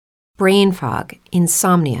brain fog,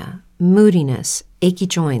 insomnia, moodiness, achy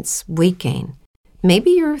joints, weight gain. Maybe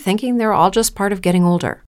you're thinking they're all just part of getting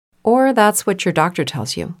older, or that's what your doctor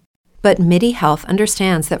tells you. But MIDI Health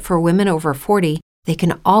understands that for women over 40, they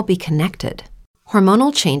can all be connected.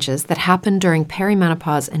 Hormonal changes that happen during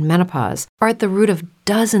perimenopause and menopause are at the root of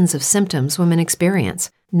dozens of symptoms women experience,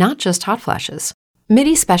 not just hot flashes.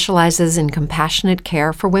 MIDI specializes in compassionate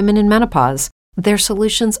care for women in menopause. Their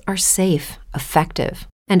solutions are safe, effective,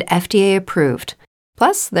 and FDA approved.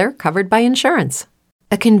 Plus, they're covered by insurance.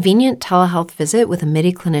 A convenient telehealth visit with a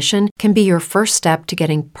MIDI clinician can be your first step to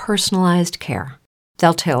getting personalized care.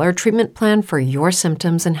 They'll tailor a treatment plan for your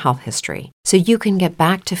symptoms and health history so you can get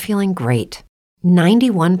back to feeling great.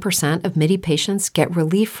 91% of MIDI patients get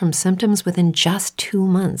relief from symptoms within just 2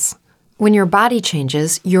 months. When your body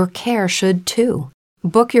changes, your care should too.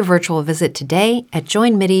 Book your virtual visit today at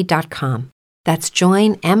joinmidi.com. That's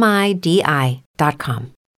joinmidi.com.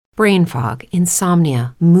 Brain fog,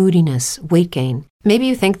 insomnia, moodiness, weight gain. Maybe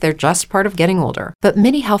you think they're just part of getting older, but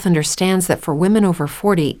MIDI Health understands that for women over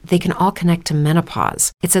 40, they can all connect to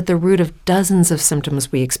menopause. It's at the root of dozens of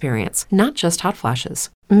symptoms we experience, not just hot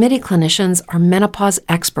flashes. MIDI clinicians are menopause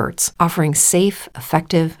experts, offering safe,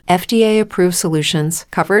 effective, FDA-approved solutions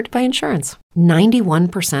covered by insurance.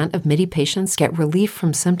 91% of MIDI patients get relief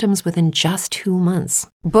from symptoms within just 2 months.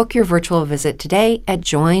 Book your virtual visit today at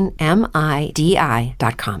joinmidi.com.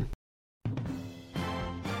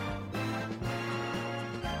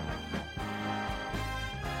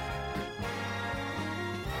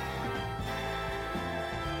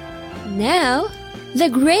 Now, the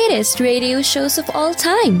greatest radio shows of all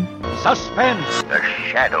time. Suspense. The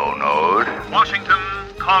Shadow Node. Washington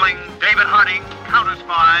calling David Harding,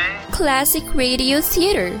 counter-spy. Classic radio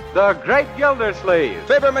theater. The Great Gildersleeve.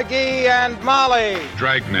 Fibber McGee and Molly.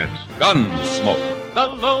 Dragnet. Gunsmoke. The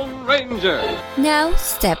Lone Ranger. Now,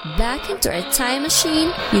 step back into a time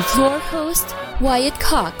machine with your host, Wyatt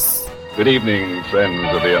Cox. Good evening,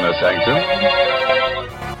 friends of the Inner Sanctum.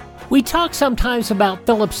 We talk sometimes about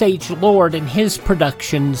Phillips H. Lord and his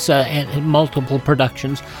productions, and multiple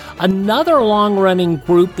productions. Another long-running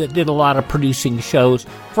group that did a lot of producing shows,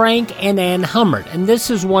 Frank and Ann Hummert, and this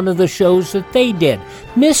is one of the shows that they did.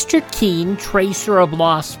 Mr. Keen, Tracer of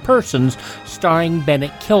Lost Persons, starring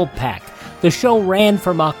Bennett Kilpack. The show ran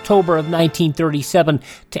from October of 1937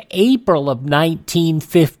 to April of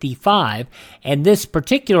 1955, and this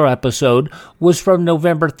particular episode was from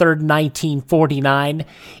November 3rd, 1949.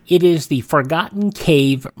 It is the Forgotten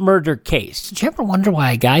Cave murder case. Did you ever wonder why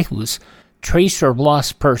a guy who was Tracer of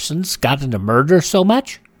Lost Persons got into murder so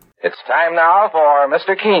much? It's time now for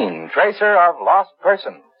Mr. Keen, Tracer of Lost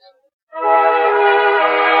Persons.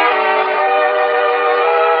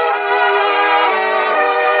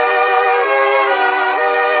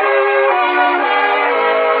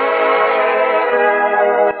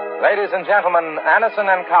 Ladies and gentlemen, Anison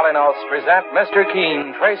and Kalinos present Mr.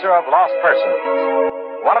 Keen, Tracer of Lost Persons,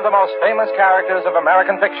 one of the most famous characters of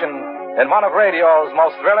American fiction in one of radio's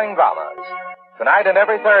most thrilling dramas. Tonight and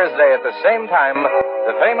every Thursday at the same time,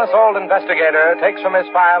 the famous old investigator takes from his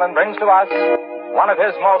file and brings to us one of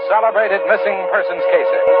his most celebrated missing persons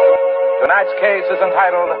cases. Tonight's case is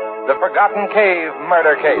entitled The Forgotten Cave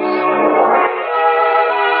Murder Case.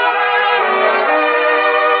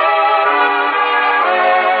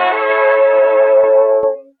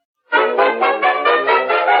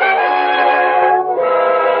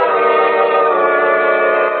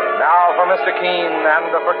 Mr. Keen and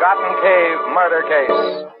the Forgotten Cave Murder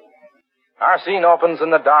Case. Our scene opens in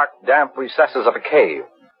the dark, damp recesses of a cave,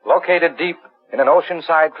 located deep in an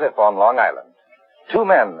oceanside cliff on Long Island. Two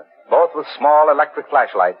men, both with small electric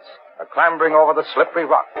flashlights, are clambering over the slippery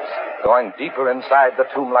rocks, going deeper inside the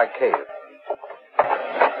tomb-like cave.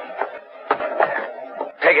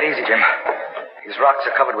 Take it easy, Jim. These rocks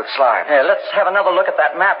are covered with slime. Let's have another look at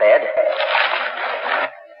that map, Ed.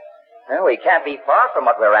 Well, we can't be far from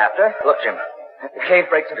what we're after. Look, Jim. The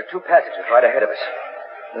cave breaks into two passages right ahead of us.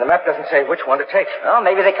 And the map doesn't say which one to take. Well,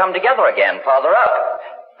 maybe they come together again farther up.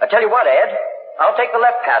 I tell you what, Ed. I'll take the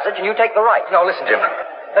left passage and you take the right. No, listen, Jim.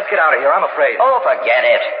 Let's get out of here. I'm afraid. Oh, forget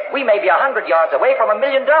it. We may be 100 yards away from $1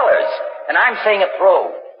 million. And I'm seeing it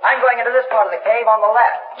through. I'm going into this part of the cave on the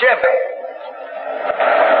left. Jim!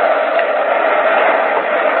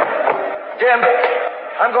 Jim!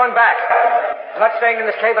 I'm going back. I'm not staying in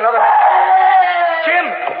this cave another minute. Jim!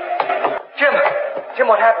 Jim! Jim,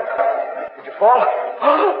 what happened? Did you fall?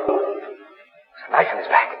 There's a knife in his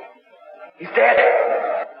back. He's dead.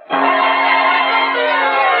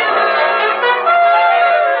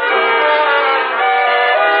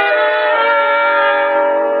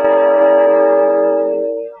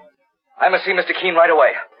 I must see Mr. Keen right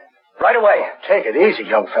away. Right away. Take it easy,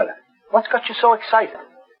 young fella. What's got you so excited?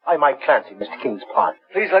 I'm Mike Clancy, Mr. Keen's partner.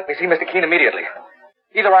 Please let me see Mr. Keene immediately.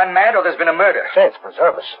 Either I'm mad or there's been a murder. Saints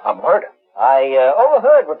preserve us. A murder. I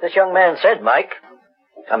overheard what this young man said, Mike.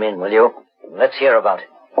 Come in, will you? Let's hear about it.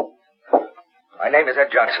 My name is Ed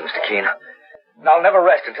Johnson, Mr. Keene. And I'll never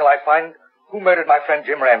rest until I find who murdered my friend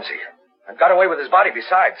Jim Ramsey. And got away with his body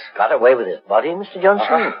besides. Got away with his body, Mr. Johnson?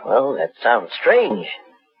 Uh-huh. Well, that sounds strange.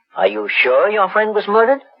 Are you sure your friend was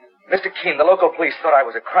murdered? Mr. Keene, the local police thought I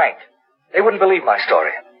was a crank. They wouldn't believe my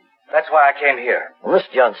story. That's why I came here. Well,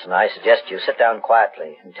 Mr. Johnson, I suggest you sit down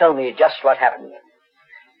quietly and tell me just what happened.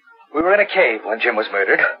 We were in a cave when Jim was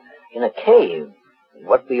murdered. In a cave?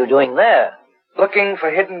 What were you doing there? Looking for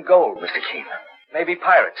hidden gold, Mr. Keene. Maybe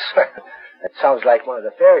pirates. That sounds like one of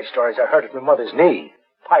the fairy stories I heard at my mother's knee.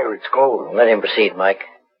 Pirates' gold. Well, let him proceed, Mike.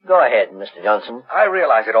 Go ahead, Mr. Johnson. I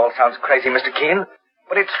realize it all sounds crazy, Mr. Keene,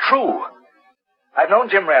 but it's true. I've known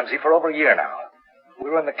Jim Ramsey for over a year now. We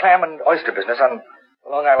were in the clam and oyster business on the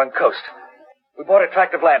Long Island coast. We bought a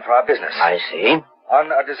tract of land for our business. I see.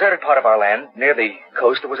 On a deserted part of our land, near the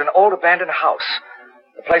coast, there was an old abandoned house.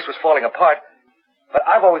 The place was falling apart, but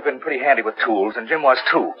I've always been pretty handy with tools, and Jim was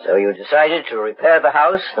too. So you decided to repair the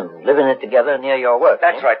house and live in it together near your work,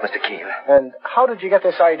 That's right, Mr. Keene. And how did you get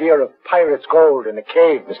this idea of pirates' gold in a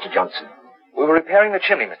cave, Mr. Johnson? We were repairing the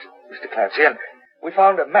chimney, Mr. Clancy, and we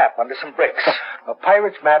found a map under some bricks. A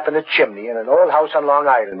pirate's map in a chimney in an old house on Long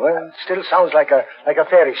Island. Well, it still sounds like a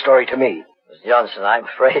fairy story to me. Mr. Johnson, I'm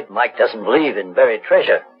afraid Mike doesn't believe in buried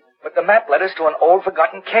treasure. But the map led us to an old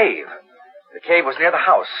forgotten cave. The cave was near the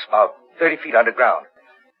house, about 30 feet underground.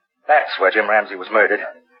 That's where Jim Ramsey was murdered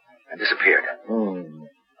and disappeared.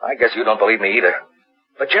 I guess you don't believe me either.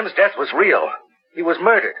 But Jim's death was real. He was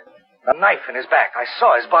murdered. A knife in his back. I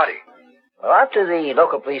saw his body. Well, after the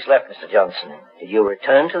local police left, Mr. Johnson, did you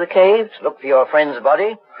return to the cave to look for your friend's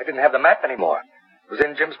body? I didn't have the map anymore. It was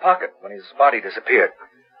in Jim's pocket when his body disappeared.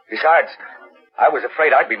 Besides, I was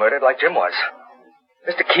afraid I'd be murdered like Jim was.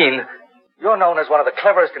 Mr. Keene, you're known as one of the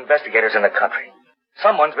cleverest investigators in the country.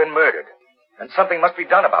 Someone's been murdered, and something must be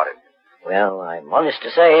done about it. Well, I'm honest to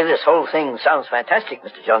say this whole thing sounds fantastic,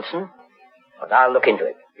 Mr. Johnson. But I'll look into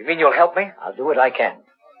it. You mean you'll help me? I'll do what I can.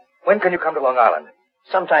 When can you come to Long Island?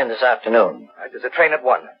 Sometime this afternoon. There's a train at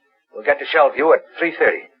 1. We'll get to Shellview at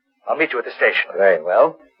 3:30. I'll meet you at the station. Very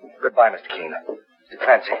well. Goodbye, Mr. Keene. Mr.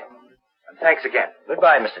 Clancy. And thanks again.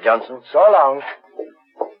 Goodbye, Mr. Johnson. So long.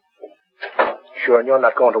 Sure, and you're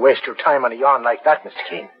not going to waste your time on a yarn like that, Mr.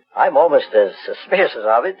 Keene. I'm almost as suspicious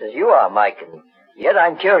of it as you are, Mike, and yet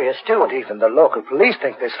I'm curious, too. But even the local police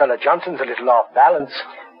think this fella Johnson's a little off balance.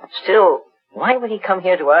 Still, why would he come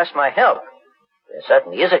here to ask my help? There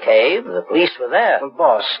certainly is a cave. The police were there. Well,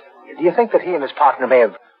 boss, do you think that he and his partner may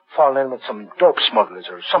have fallen in with some dope smugglers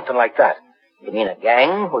or something like that? You mean a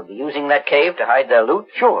gang would be using that cave to hide their loot?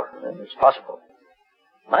 Sure. It's possible.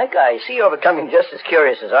 Mike, I see you're becoming just as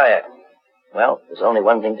curious as I am. Well, there's only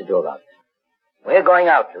one thing to do about it. We're going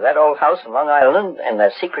out to that old house in Long Island and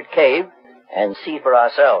that secret cave and see for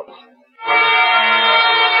ourselves.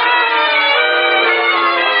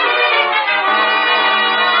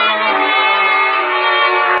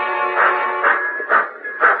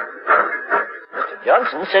 Mr.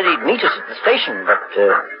 Johnson said he'd meet us at the station, but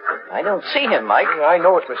I don't see him, Mike. I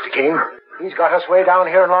know it, Mr. Keene. He's got us way down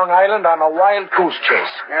here in Long Island on a wild goose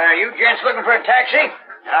chase. You gents looking for a taxi?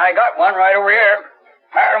 I got one right over here.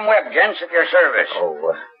 Hiram Webb, gents, at your service.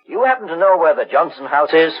 Oh, you happen to know where the Johnson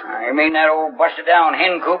house is? You mean that old busted-down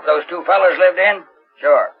hen coop those two fellas lived in?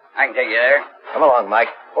 Sure. I can take you there. Come along, Mike.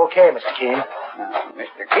 Okay, Mr. Keene.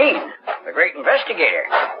 Mr. Keene, the great investigator.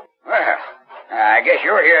 Well, I guess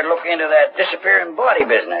you're here to look into that disappearing body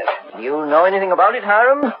business. Do you know anything about it,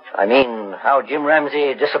 Hiram? I mean, how Jim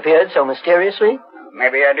Ramsey disappeared so mysteriously?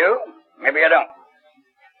 Maybe I do. Maybe I don't.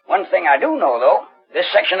 One thing I do know, though, this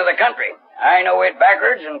section of the country, I know it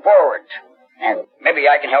backwards and forwards. And maybe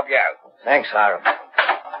I can help you out. Thanks, Hiram.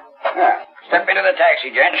 Step into the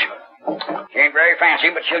taxi, gents. She ain't very fancy,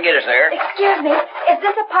 but she'll get us there. Excuse me, is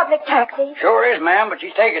this a public taxi? Sure is, ma'am, but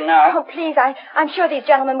she's taken now. Oh, please, I'm sure these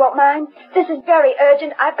gentlemen won't mind. This is very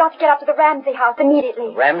urgent. I've got to get up to the Ramsey house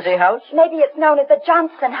immediately. Ramsey house? Maybe it's known as the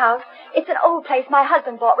Johnson house. It's an old place my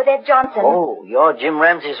husband bought with Ed Johnson. Oh, you're Jim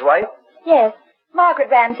Ramsey's wife? Yes, Margaret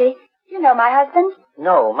Ramsey. You know my husband?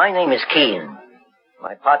 No, my name is Keene.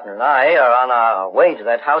 My partner and I are on our way to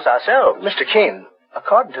that house ourselves. Mr. Keene,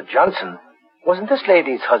 according to Johnson, wasn't this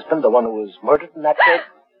lady's husband the one who was murdered in that cave?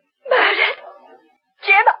 Murdered?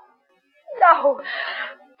 Jim? No.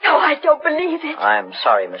 No, I don't believe it. I'm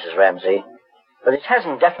sorry, Mrs. Ramsey, but it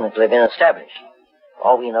hasn't definitely been established.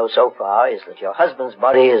 All we know so far is that your husband's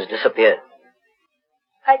body has disappeared.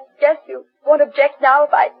 I guess you won't object now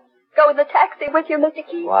if I go in the taxi with you, Mr.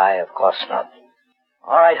 Keene. Why, of course not.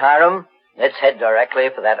 All right, Hiram, let's head directly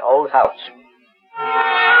for that old house.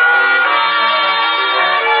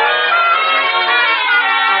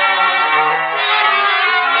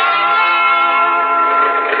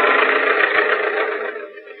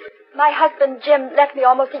 My husband, Jim, left me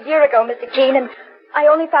almost a year ago, Mr. Keene, and I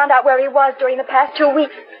only found out where he was during the past 2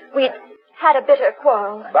 weeks. We'd had a bitter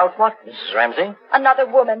quarrel. About what, Mrs. Ramsey? Another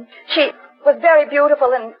woman. She was very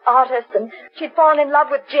beautiful, an artist, and she'd fallen in love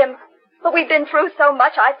with Jim. But we'd been through so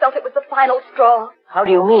much, I felt it was the final straw. How do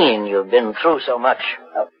you mean you've been through so much?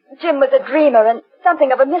 Jim was a dreamer and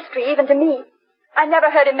something of a mystery even to me. I never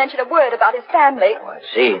heard him mention a word about his family. Oh, I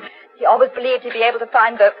see. He always believed he'd be able to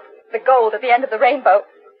find the gold at the end of the rainbow.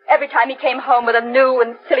 Every time he came home with a new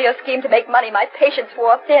and sillier scheme to make money, my patience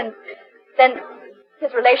wore thin. Then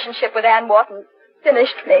his relationship with Ann Wharton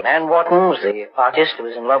finished me. Ann Wharton was the artist who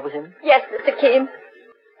was in love with him? Yes, Mr. Keene.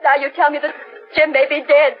 Now you tell me that Jim may be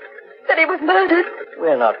dead, that he was murdered.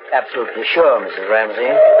 We're not absolutely sure, Mrs. Ramsey.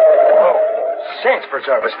 Oh, saints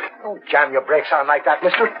preserve us. Don't jam your brakes on like that,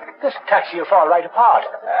 mister. This taxi will fall right apart.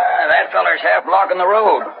 That feller's half blocking the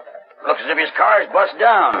road. Looks as if his car's bust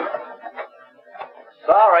down.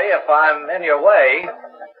 Sorry if I'm in your way.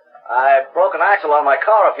 I broke an axle on my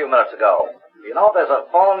car a few minutes ago. You know, if there's a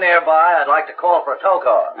phone nearby, I'd like to call for a tow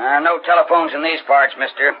car. No telephones in these parts,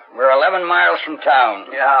 mister. We're 11 miles from town.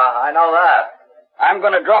 Yeah, I know that. I'm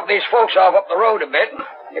going to drop these folks off up the road a bit.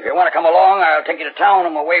 If you want to come along, I'll take you to town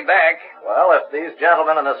on my way back. Well, if these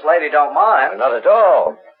gentlemen and this lady don't mind. Not at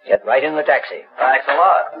all. Get right in the taxi. Thanks a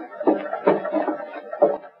lot.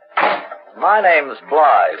 My name's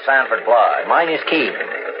Bly, Sanford Bly. Mine is Keene.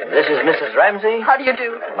 This is Mrs. Ramsey. How do you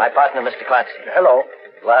do? My partner, Mr. Clancy. Hello.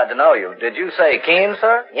 Glad to know you. Did you say Keene,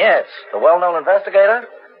 sir? Yes. The well-known investigator?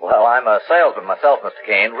 Well, I'm a salesman myself, Mr.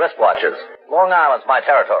 Keene. Wristwatches. Long Island's my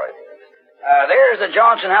territory. There's the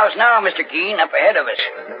Johnson house now, Mr. Keene, up ahead of us.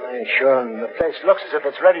 Sure, the place looks as if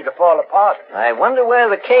it's ready to fall apart. I wonder where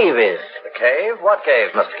the cave is. The cave? What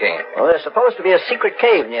cave, Mr. Keene? Well, there's supposed to be a secret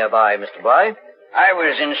cave nearby, Mr. Bly. I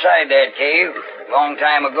was inside that cave a long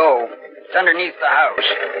time ago. It's underneath the house.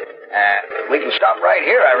 We can stop right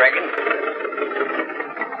here, I reckon.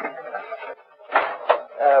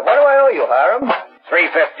 What do I owe you, Hiram?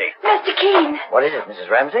 $3.50. Mr. Keene. What is it, Mrs.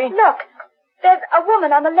 Ramsey? Look, there's a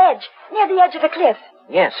woman on the ledge, near the edge of the cliff.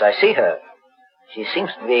 Yes, I see her. She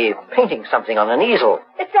seems to be painting something on an easel.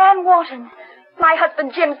 It's Ann Wharton. My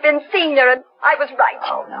husband Jim's been senior, and I was right.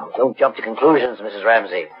 Oh, now, don't jump to conclusions, Mrs.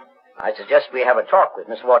 Ramsey. I suggest we have a talk with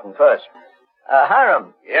Miss Wharton first.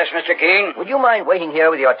 Hiram. Yes, Mr. Keene? Would you mind waiting here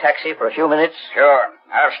with your taxi for a few minutes? Sure.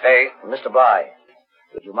 I'll stay. Mr. Bly,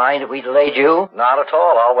 would you mind if we delayed you? Not at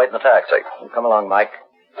all. I'll wait in the taxi. Well, come along, Mike.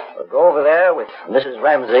 We'll go over there with Mrs.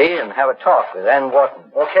 Ramsey and have a talk with Ann Wharton.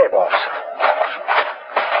 Okay, boss.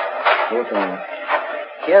 You can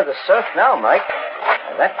hear the surf now, Mike.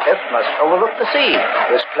 And that cliff must overlook the sea.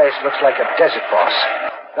 This place looks like a desert, boss.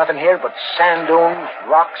 Nothing here but sand dunes,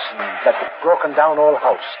 rocks, and that broken down old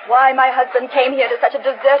house. Why my husband came here to such a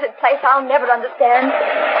deserted place, I'll never understand.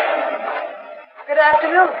 Good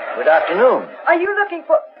afternoon. Good afternoon. Are you looking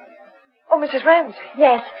for... Oh, Mrs. Ramsey.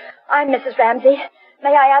 Yes, I'm Mrs. Ramsey.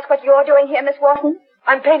 May I ask what you're doing here, Miss Wharton?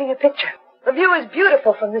 I'm painting a picture. The view is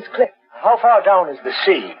beautiful from this cliff. How far down is the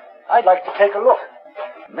sea? I'd like to take a look.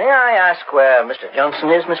 May I ask where Mr. Johnson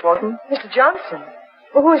is, Miss Wharton? Mr. Johnson?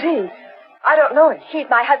 Well, who's he? I don't know him. He's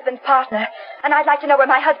my husband's partner, and I'd like to know where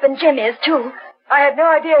my husband Jim is, too. I had no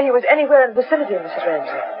idea he was anywhere in the vicinity, Mrs.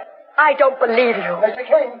 Ramsey. I don't believe you. Mr.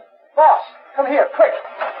 King, boss, come here, quick.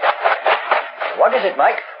 What is it,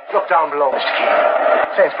 Mike? Look down below, Mr.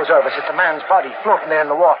 King. Saints preserve us, it's a man's body floating there in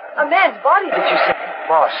the water. A man's body, did you say?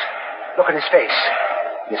 Boss, look at his face.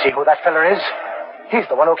 You see who that fella is? He's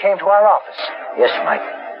the one who came to our office. Yes, Mike.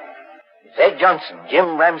 It's Ed Johnson,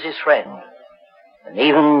 Jim Ramsey's friend. And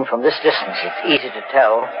even from this distance, it's easy to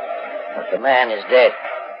tell that the man is dead.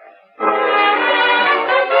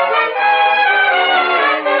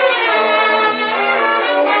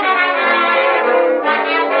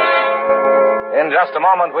 In just a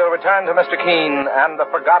moment, we'll return to Mr. Keene and the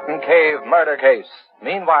Forgotten Cave murder case.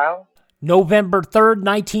 Meanwhile... November 3rd,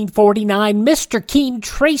 1949, Mr. Keene,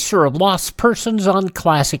 Tracer of Lost Persons on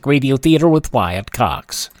Classic Radio Theater with Wyatt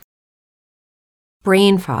Cox.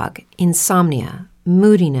 Brain fog, insomnia,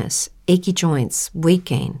 moodiness, achy joints, weight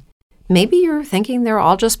gain. Maybe you're thinking they're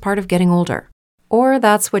all just part of getting older. Or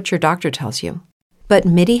that's what your doctor tells you. But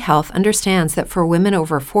MIDI Health understands that for women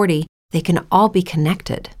over 40, they can all be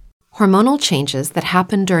connected. Hormonal changes that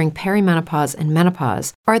happen during perimenopause and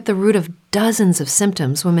menopause are at the root of dozens of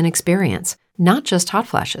symptoms women experience, not just hot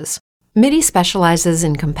flashes. MIDI specializes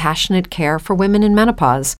in compassionate care for women in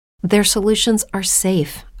menopause. Their solutions are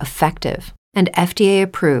safe, effective, and FDA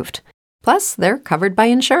approved. Plus, they're covered by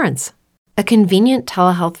insurance. A convenient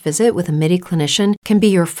telehealth visit with a MIDI clinician can be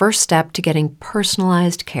your first step to getting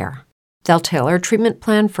personalized care. They'll tailor a treatment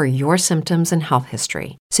plan for your symptoms and health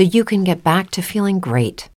history so you can get back to feeling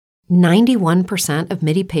great. 91% of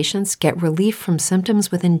MIDI patients get relief from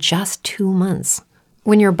symptoms within just 2 months.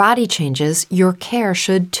 When your body changes, your care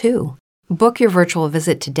should too. Book your virtual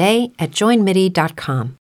visit today at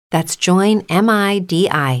joinmidi.com. That's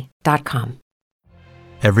joinmidi.com.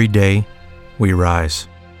 Every day, we rise,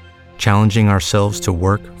 challenging ourselves to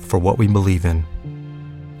work for what we believe in.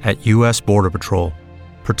 At U.S. Border Patrol,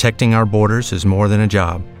 protecting our borders is more than a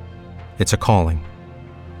job. It's a calling.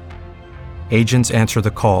 Agents answer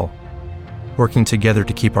the call, working together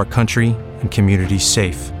to keep our country and communities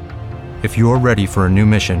safe. If you're ready for a new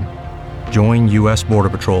mission, join U.S. Border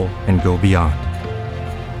Patrol and go beyond.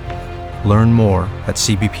 Learn more at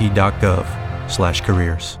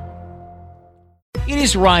cbp.gov/careers. It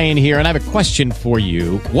is Ryan here, and I have a question for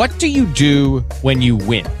you. What do you do when you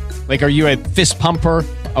win? Like, are you a fist pumper,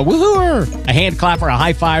 a woo-hooer, a hand clapper, a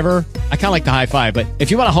high fiver? I kind of like the high five, but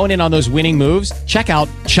if you want to hone in on those winning moves, check out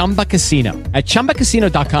Chumba Casino. At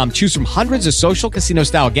ChumbaCasino.com, choose from hundreds of social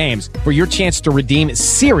casino-style games for your chance to redeem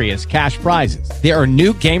serious cash prizes. There are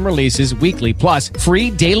new game releases weekly, plus free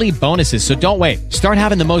daily bonuses, so don't wait. Start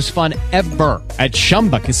having the most fun ever at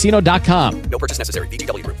ChumbaCasino.com. No purchase necessary.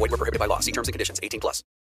 VGW Group. Void where prohibited by law. See terms and conditions. 18+.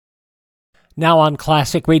 Now on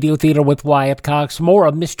Classic Radio Theater with Wyatt Cox, more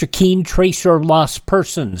of Mr. Keen, Tracer of Lost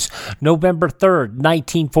Persons, November 3rd,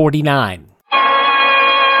 1949. Now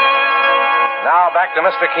back to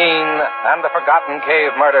Mr. Keen and the Forgotten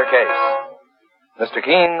Cave murder case. Mr.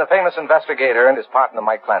 Keen, the famous investigator, and his partner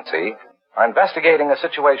Mike Clancy are investigating a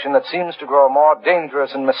situation that seems to grow more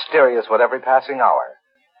dangerous and mysterious with every passing hour.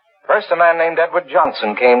 First, a man named Edward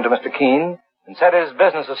Johnson came to Mr. Keen and said his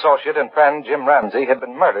business associate and friend Jim Ramsey had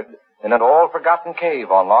been murdered in an old forgotten cave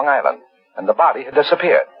on Long Island, and the body had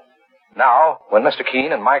disappeared. Now, when Mr.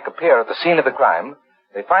 Keen and Mike appear at the scene of the crime,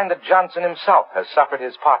 they find that Johnson himself has suffered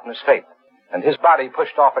his partner's fate, and his body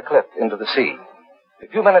pushed off a cliff into the sea. A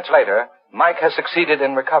few minutes later, Mike has succeeded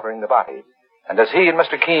in recovering the body, and as he and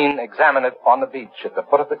Mr. Keen examine it on the beach at the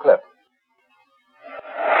foot of the cliff.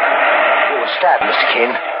 He was stabbed, Mr.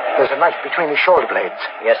 Keen. There's a knife between his shoulder blades.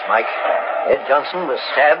 Yes, Mike. Ed Johnson was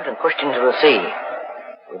stabbed and pushed into the sea.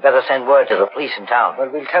 We'd better send word to the police in town. Well,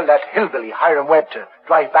 we'll tell that hillbilly, Hiram Webb, to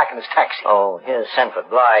drive back in his taxi. Oh, here's Sanford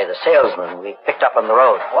Bly, the salesman we picked up on the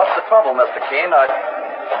road. What's the trouble, Mr. Keen?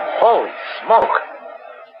 Holy smoke.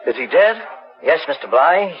 Is he dead? Yes, Mr.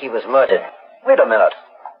 Bly, he was murdered. Wait a minute.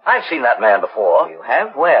 I've seen that man before. You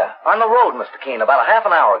have? Where? On the road, Mr. Keen, about a half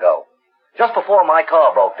an hour ago. Just before my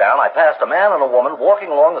car broke down, I passed a man and a woman walking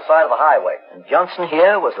along the side of the highway. And Johnson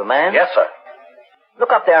here was the man? Yes, sir.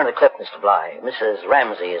 Look up there in the cliff, Mr. Bly. Mrs.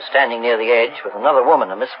 Ramsey is standing near the edge with another woman,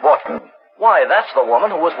 a Miss Wharton. Why, that's the woman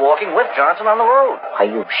who was walking with Johnson on the road. Are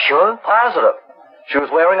you sure? Positive. She was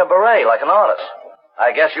wearing a beret like an artist.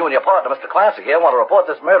 I guess you and your partner, Mr. Clancy, here want to report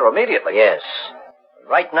this murder immediately. Yes.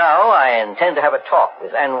 Right now, I intend to have a talk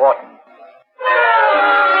with Ann Wharton.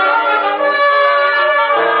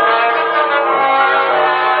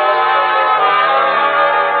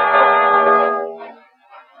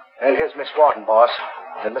 Well, here's Miss Wharton, boss,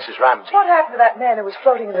 and Mrs. Ramsey. What happened to that man who was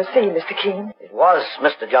floating in the sea, Mr. Keen? It was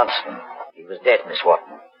Mr. Johnson. He was dead, Miss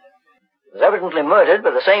Wharton. He was evidently murdered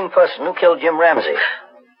by the same person who killed Jim Ramsey.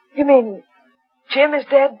 You mean Jim is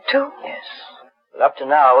dead, too? Yes. But up to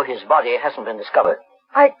now, his body hasn't been discovered.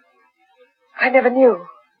 I never knew.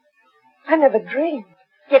 I never dreamed.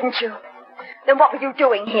 Didn't you? Then what were you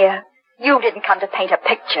doing here? You didn't come to paint a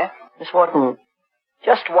picture. Miss Wharton,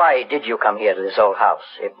 just why did you come here to this old house,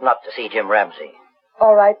 if not to see Jim Ramsey?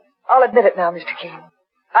 All right. I'll admit it now, Mr. Keen.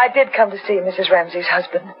 I did come to see Mrs. Ramsey's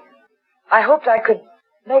husband. I hoped I could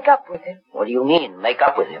make up with him. What do you mean, make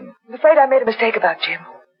up with him? I'm afraid I made a mistake about Jim.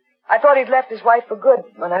 I thought he'd left his wife for good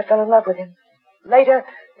when I fell in love with him. Later,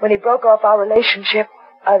 when he broke off our relationship,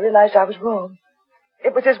 I realized I was wrong.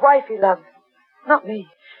 It was his wife he loved, not me.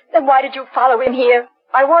 Then why did you follow him here?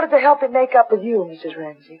 I wanted to help him make up with you, Mrs.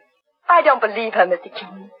 Ramsey. I don't believe her, Mr.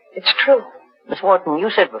 Keen. It's true. Miss Wharton,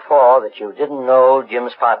 you said before that you didn't know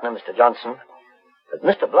Jim's partner, Mr. Johnson. But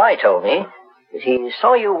Mr. Bly told me that he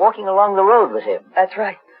saw you walking along the road with him. That's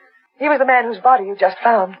right. He was the man whose body you just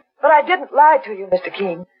found. But I didn't lie to you, Mr.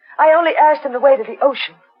 Keen. I only asked him the way to the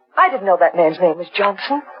ocean. I didn't know that man's name was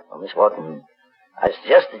Johnson. Well, Miss Wharton, I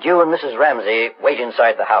suggest that you and Mrs. Ramsey wait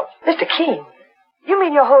inside the house. Mr. Keene, you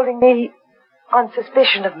mean you're holding me on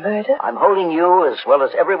suspicion of murder? I'm holding you as well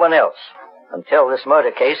as everyone else until this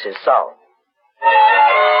murder case is solved.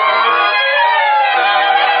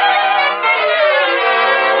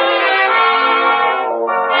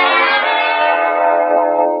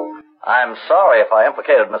 I'm sorry if I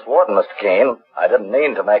implicated Miss Wharton, Mr. Keene. I didn't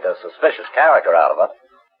mean to make a suspicious character out of it.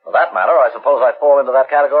 For that matter, I suppose I fall into that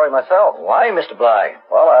category myself. Why, Mr. Bly?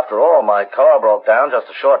 Well, after all, my car broke down just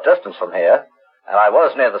a short distance from here, and I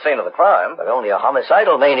was near the scene of the crime. But only a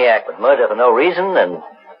homicidal maniac would murder for no reason, and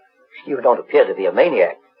you don't appear to be a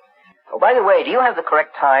maniac. Oh, by the way, do you have the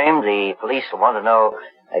correct time? The police will want to know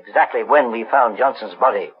exactly when we found Johnson's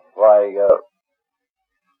body. Why,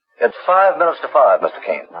 it's 5 minutes to 5, Mr.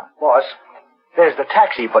 Keene. Boss, there's the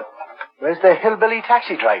taxi, but where's the hillbilly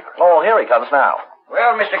taxi driver? Oh, here he comes now.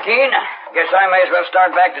 Well, Mr. Keene, guess I may as well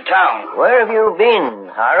start back to town. Where have you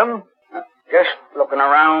been, Hiram? Just looking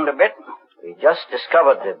around a bit. We just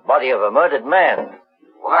discovered the body of a murdered man.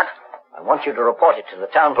 What? I want you to report it to the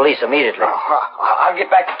town police immediately. I'll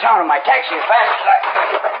get back to town in my taxi as fast as I...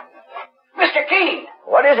 Mr. Keene!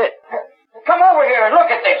 What is it? Come over here and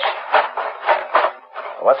look at this.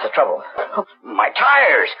 What's the trouble? My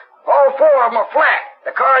tires. All 4 of them are flat.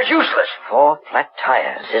 The car is useless. 4 flat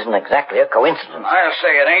tires isn't exactly a coincidence. I'll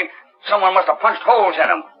say it ain't. Someone must have punched holes in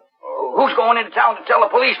them. Who's going into town to tell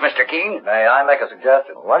the police, Mr. Keene? May I make a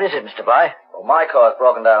suggestion? What is it, Mr. Bly? Well, my car's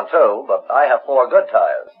broken down, too, but I have 4 good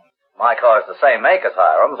tires. My car's the same make as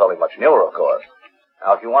Hiram's, only much newer, of course.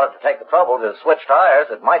 Now, if you wanted to take the trouble to switch tires,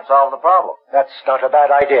 it might solve the problem. That's not a bad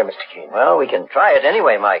idea, Mr. Keene. Well, we can try it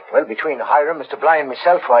anyway, Mike. Well, between Hiram, Mr. Bly, and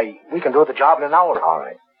myself, why, we can do the job in an hour. All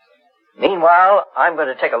right. Meanwhile, I'm going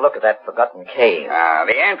to take a look at that forgotten cave.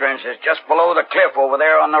 The entrance is just below the cliff over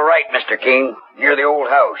there on the right, Mr. Keene, near the old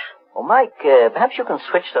house. Well, Mike, perhaps you can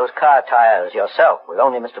switch those car tires yourself with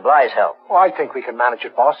only Mr. Bly's help. Oh, I think we can manage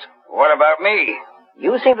it, boss. What about me?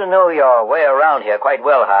 You seem to know your way around here quite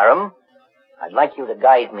well, Hiram. I'd like you to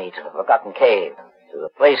guide me to the forgotten cave, to the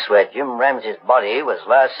place where Jim Ramsey's body was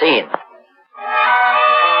last seen.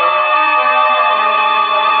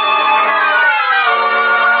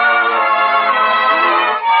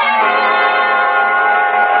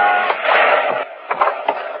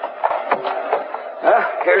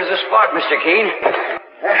 Here's the spot, Mr. Keene.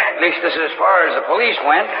 At least this is as far as the police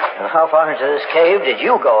went. And how far into this cave did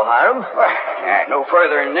you go, Hiram? No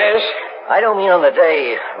further than this. I don't mean on the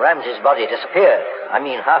day Ramsey's body disappeared. I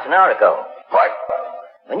mean half an hour ago. What?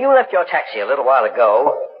 When you left your taxi a little while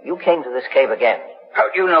ago, you came to this cave again.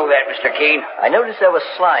 How'd you know that, Mr. Keene? I noticed there was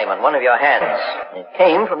slime on one of your hands. It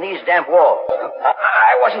came from these damp walls.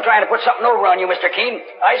 I wasn't trying to put something over on you, Mr. Keene.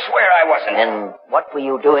 I swear I wasn't. Then what were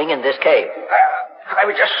you doing in this cave? I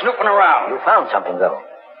was just snooping around. You found something, though.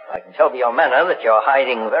 I can tell by your manner that you're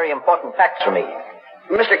hiding very important facts from me.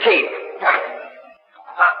 Mr. Keene,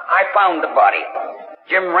 I found the body.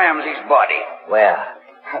 Jim Ramsey's body. Where?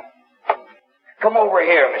 Come over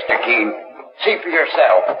here, Mr. Keene. See for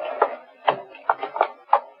yourself.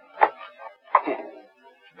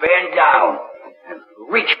 Bend down.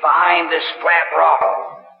 Reach behind this flat rock.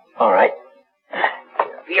 All right.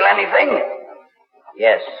 Feel anything?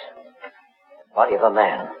 Yes. Body of a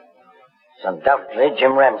man. It's undoubtedly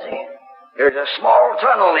Jim Ramsey. There's a small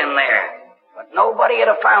tunnel in there, but nobody would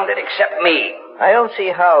have found it except me. I don't see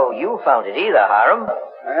how you found it either, Hiram.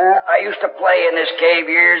 I used to play in this cave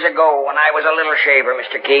years ago when I was a little shaver,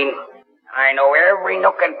 Mr. Keene. I know every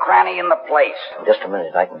nook and cranny in the place. Just a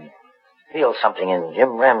minute. I can feel something in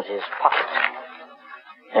Jim Ramsey's pocket.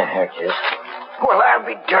 Here it is. Well, I'll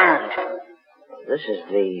be darned. This is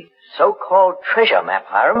the so-called treasure map,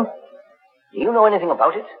 Hiram. Do you know anything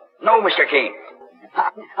about it? No, Mr. Keene.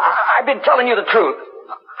 I've been telling you the truth.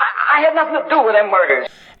 I had nothing to do with them murders.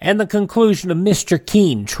 And the conclusion of Mr.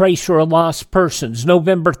 Keene, Tracer of Lost Persons,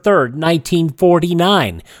 November 3rd,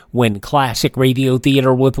 1949, when Classic Radio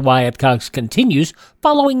Theater with Wyatt Cox continues,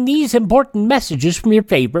 following these important messages from your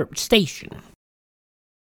favorite station.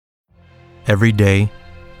 Every day,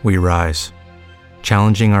 we rise,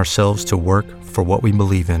 challenging ourselves to work for what we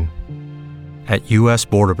believe in. At U.S.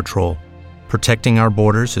 Border Patrol, protecting our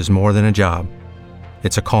borders is more than a job.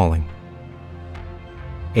 It's a calling.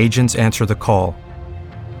 Agents answer the call,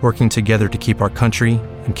 working together to keep our country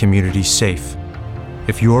and communities safe.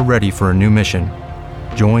 If you're ready for a new mission,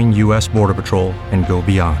 join U.S. Border Patrol and go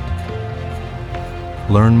beyond.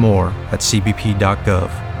 Learn more at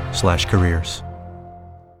cbp.gov/careers.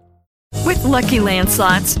 With Lucky Land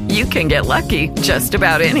Slots, you can get lucky just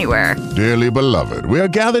about anywhere. Dearly beloved, we are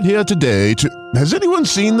gathered here today to... Has anyone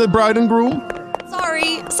seen the bride and groom?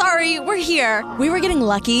 Sorry, we're here. We were getting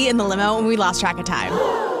lucky in the limo and we lost track of time.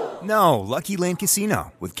 No, Lucky Land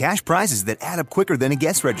Casino, with cash prizes that add up quicker than a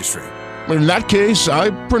guest registry. In that case,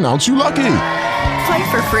 I pronounce you lucky.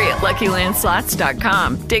 Play for free at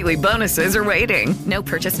LuckyLandSlots.com. Daily bonuses are waiting. No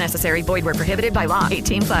purchase necessary. Void where prohibited by law.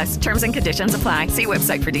 18+. Terms and conditions apply. See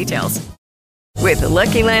website for details. With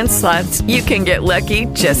Lucky Land Slots, you can get lucky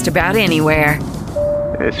just about anywhere.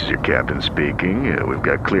 This is your captain speaking. We've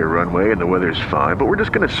got clear runway and the weather's fine, but we're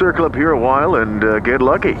just going to circle up here a while and get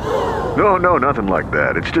lucky. No, nothing like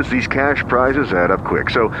that. It's just these cash prizes add up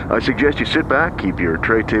quick. So I suggest you sit back, keep your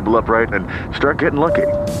tray table upright, and start getting lucky.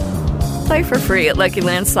 Play for free at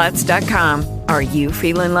LuckyLandSlots.com. Are you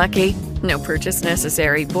feeling lucky? No purchase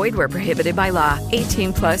necessary. Void where prohibited by law.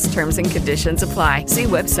 18+ terms and conditions apply. See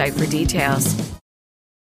website for details.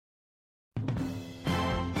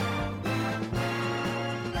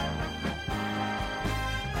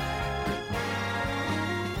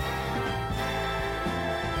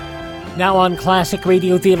 Now on Classic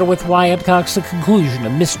Radio Theater with Wyatt Cox, the conclusion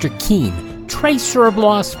of Mr. Keen, Tracer of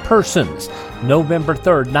Lost Persons, November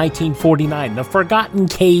 3rd, 1949, the Forgotten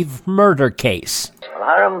Cave murder case. Well,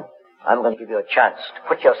 Hiram, I'm going to give you a chance to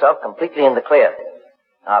put yourself completely in the clear.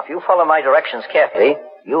 Now, if you follow my directions carefully,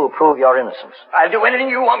 you'll prove your innocence. I'll do anything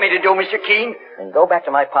you want me to do, Mr. Keen. Then go back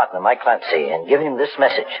to my partner, Mike Clancy, and give him this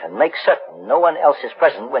message, and make certain no one else is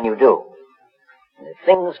present when you do. And if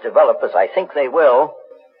things develop as I think they will,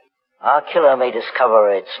 our killer may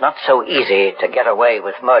discover it's not so easy to get away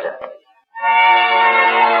with murder.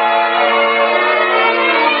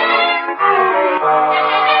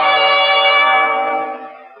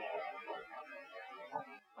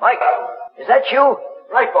 Mike, is that you?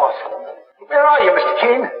 Right, boss. Where are you, Mr.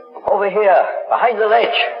 Keene? Over here, behind the ledge.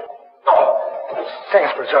 Oh,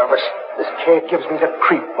 thanks, preserve us. This cave gives me the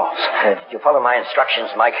creep, boss. Did you follow my instructions,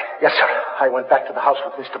 Mike? Yes, sir. I went back to the house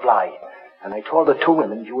with Mr. Bly. And I told the two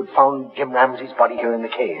women you had found Jim Ramsey's body here in the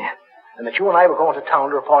cave. And that you and I were going to town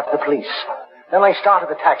to report to the police. Then I started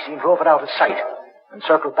the taxi and drove it out of sight. And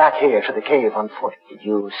circled back here to the cave on foot. Did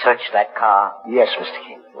you search that car? Yes, Mr.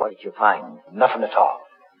 King. What did you find? Nothing at all.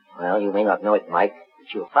 Well, you may not know it, Mike,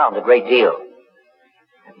 but you found a great deal.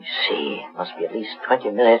 Let me see. It must be at least 20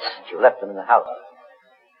 minutes since you left them in the house.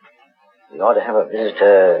 We ought to have a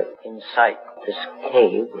visitor inside this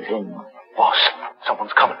cave within... Boss,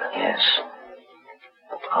 someone's coming. Yes.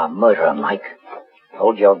 Our murderer, Mike.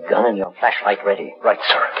 Hold your gun and your flashlight ready. Right,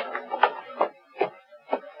 sir.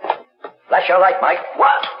 Flash your light, Mike.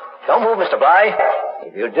 What? Don't move, Mr. Bly.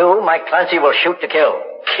 If you do, Mike Clancy will shoot to kill.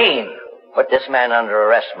 Keen. Put this man under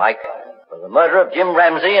arrest, Mike, for the murder of Jim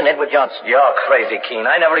Ramsey and Edward Johnson. You're crazy, Keen.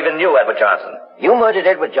 I never even knew Edward Johnson. You murdered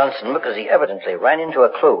Edward Johnson because he evidently ran into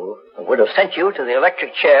a clue that would have sent you to the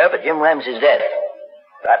electric chair for Jim Ramsey's death.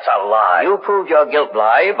 That's a lie. You proved your guilt,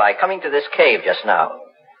 Bly, by coming to this cave just now.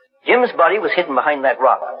 Jim's body was hidden behind that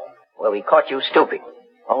rock, where we caught you stooping.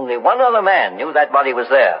 Only one other man knew that body was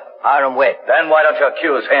there, Hiram Webb. Then why don't you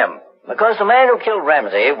accuse him? Because the man who killed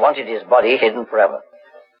Ramsey wanted his body hidden forever.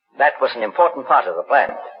 That was an important part of the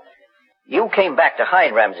plan. You came back to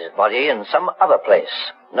hide Ramsey's body in some other place,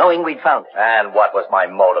 knowing we'd found it. And what was my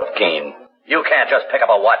motive, Keen? You can't just pick up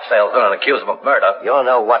a watch salesman and accuse him of murder. You're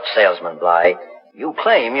no watch salesman, Bly. You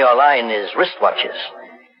claim your line is wristwatches.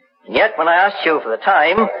 And yet, when I asked you for the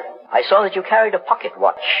time, I saw that you carried a pocket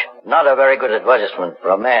watch. Not a very good advertisement for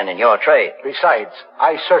a man in your trade. Besides,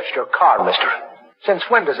 I searched your car, mister. Since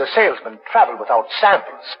when does a salesman travel without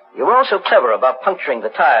samples? You were also clever about puncturing the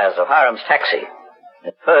tires of Hiram's taxi.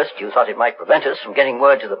 At first, you thought it might prevent us from getting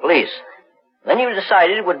word to the police. Then you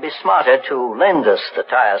decided it would be smarter to lend us the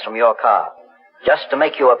tires from your car, just to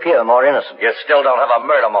make you appear more innocent. You still don't have a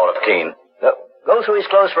murder motive, Keen. Go through his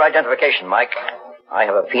clothes for identification, Mike. I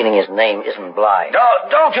have a feeling his name isn't Bly. No,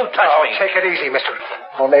 don't you touch me. Take it easy, mister.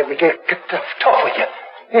 Don't let me get tough with you.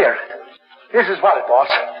 Here. Here's his wallet, boss.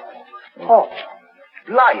 Oh,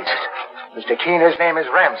 Bly is it? Mr. Keene, his name is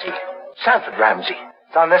Ramsey. Sanford Ramsey.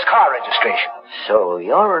 It's on this car registration. So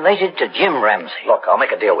you're related to Jim Ramsey. Look, I'll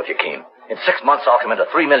make a deal with you, Keene. In 6 months, I'll come into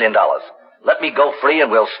 $3 million. Let me go free and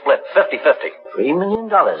we'll split 50-50. $3 million,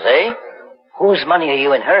 eh? Whose money are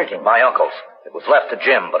you inheriting? My uncle's. It was left to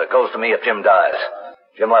Jim, but it goes to me if Jim dies.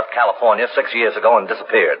 Jim left California 6 years ago and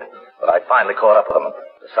disappeared. But I finally caught up with him and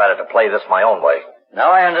decided to play this my own way.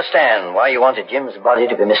 Now I understand why you wanted Jim's body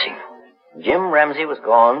to be missing. Jim Ramsey was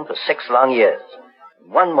gone for 6 long years.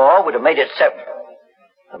 One more would have made it 7.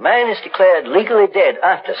 A man is declared legally dead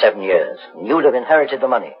after 7 years, and you'd have inherited the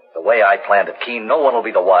money. The way I planned it, Keene, no one will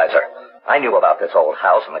be the wiser. I knew about this old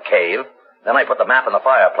house and the cave. Then I put the map in the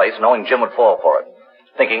fireplace, knowing Jim would fall for it.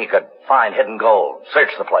 Thinking he could find hidden gold,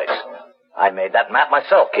 search the place. I made that map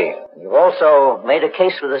myself, Keene. You've also made a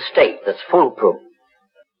case with the state that's foolproof.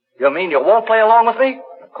 You mean you won't play along with me?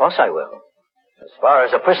 Of course I will. As far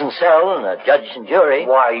as a prison cell and a judge and jury...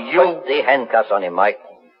 Why, you... Put the handcuffs on him, Mike.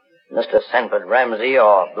 Mr. Sanford Ramsey,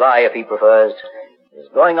 or Bly if he prefers, is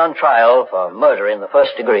going on trial for murder in the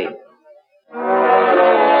first degree.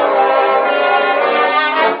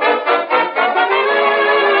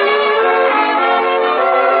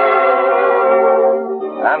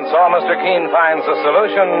 And so Mr. Keene finds a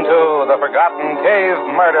solution to the Forgotten Cave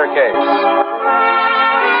murder case.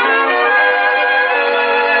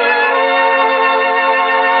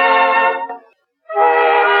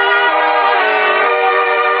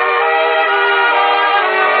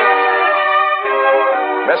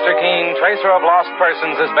 Mr. Keene, Tracer of Lost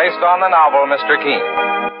Persons, is based on the novel Mr. Keene.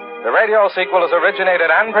 The radio sequel is originated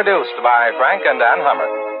and produced by Frank and Ann Hummer.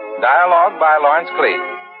 Dialogue by Lawrence Cleave.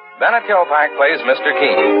 Bennett Kilpack plays Mr.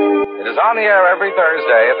 Keene. It is on the air every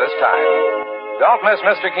Thursday at this time. Don't miss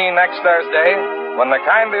Mr. Keene next Thursday when the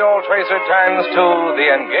kindly old Tracer turns to the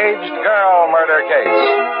Engaged Girl murder case.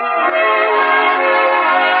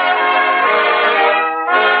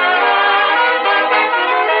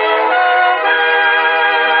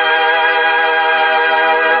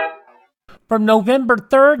 From November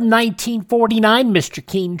 3rd, 1949, Mr.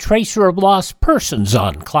 Keene, Tracer of Lost Persons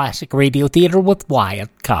on Classic Radio Theater with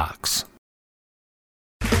Wyatt Cox.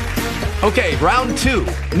 Okay, round two.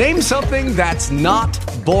 Name something that's not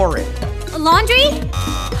boring. A laundry?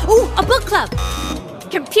 Ooh, a book club.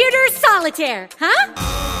 Computer solitaire, huh?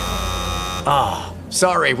 Ah, oh,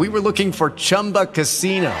 sorry, we were looking for Chumba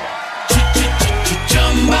Casino.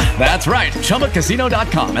 That's right.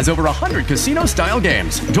 ChumbaCasino.com has over 100 casino-style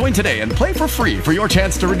games. Join today and play for free for your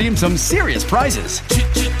chance to redeem some serious prizes.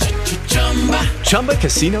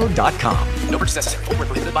 ChumbaCasino.com. No purchase necessary. Void where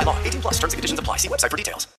prohibited by law. 18+. Terms and conditions apply. See website for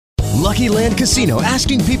details. Lucky Land Casino,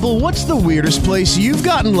 asking people, what's the weirdest place you've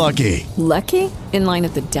gotten lucky? Lucky? In line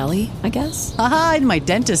at the deli, I guess? Aha, in my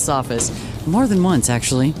dentist's office. More than once,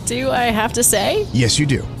 actually. Do I have to say? Yes, you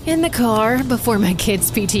do. In the car before my kids'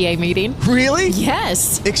 PTA meeting. Really?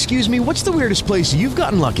 Yes. Excuse me, what's the weirdest place you've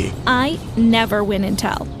gotten lucky? I never win and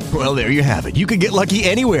tell. Well, there you have it. You can get lucky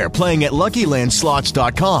anywhere, playing at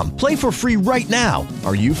LuckyLandSlots.com. Play for free right now.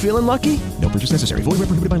 Are you feeling lucky? No purchase necessary. Void where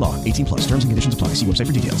prohibited by law. 18+. Terms and conditions apply. See website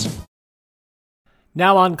for details.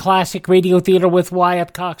 Now on Classic Radio Theater with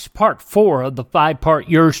Wyatt Cox, Part 4 of the 5-part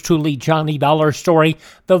Yours Truly Johnny Dollar story,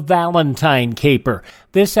 The Valentine Caper.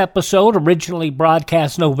 This episode, originally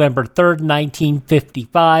broadcast November 3rd,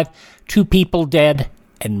 1955. 2 people dead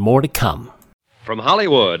and more to come. From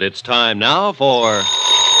Hollywood, it's time now for...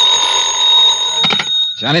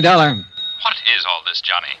 Johnny Dollar. What is all this,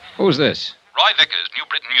 Johnny? Who's this? Roy Vickers, New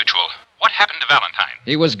Britain Mutual. What happened to Valentine?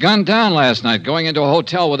 He was gunned down last night going into a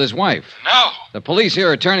hotel with his wife. No. The police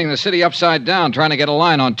here are turning the city upside down, trying to get a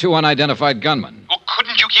line on 2 unidentified gunmen. Well,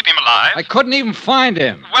 couldn't you keep him alive? I couldn't even find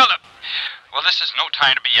him. Well, this is no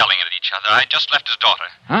time to be yelling at each other. I just left his daughter.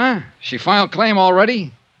 Huh? She filed claim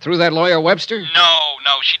already? Through that lawyer Webster? No.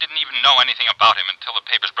 She didn't even know anything about him until the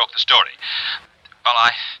papers broke the story. Well,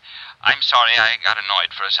 I'm sorry I got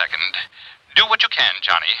annoyed for a second. Do what you can,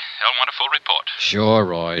 Johnny. They'll want a full report. Sure,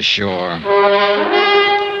 Roy, sure.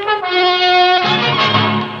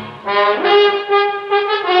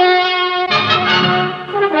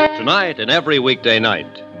 Tonight and every weekday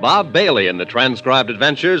night, Bob Bailey in the transcribed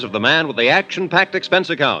adventures of the man with the action-packed expense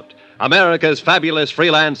account, America's fabulous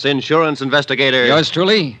freelance insurance investigator. Yours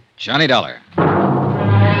truly, Johnny Dollar.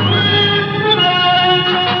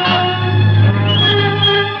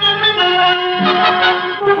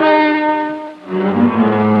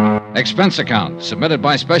 Expense account submitted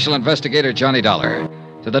by Special Investigator Johnny Dollar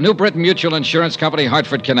to the New Britain Mutual Insurance Company,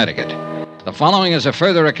 Hartford, Connecticut. The following is a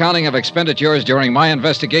further accounting of expenditures during my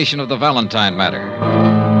investigation of the Valentine matter.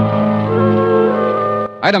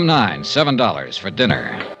 Item 9, $7 for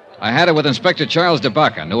dinner. I had it with Inspector Charles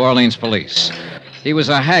DeBaca, New Orleans Police. He was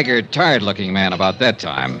a haggard, tired-looking man about that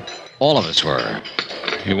time. All of us were.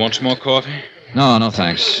 You want some more coffee? No,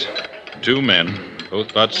 thanks. 2 men.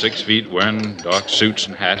 Both about 6 feet, wearing dark suits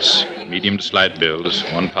and hats, medium to slight builds.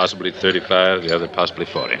 One possibly 35, the other possibly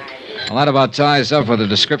 40. Well, that about ties up with the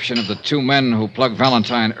description of the 2 men who plugged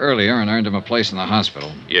Valentine earlier and earned him a place in the hospital.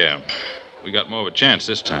 Yeah. We got more of a chance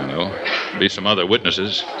this time, though. There'll be some other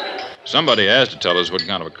witnesses. Somebody has to tell us what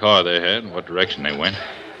kind of a car they had and what direction they went.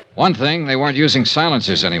 One thing, they weren't using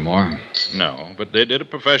silencers anymore. No, but they did a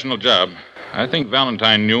professional job. I think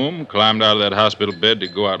Valentine knew him, climbed out of that hospital bed to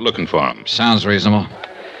go out looking for him. Sounds reasonable.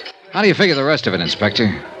 How do you figure the rest of it, Inspector?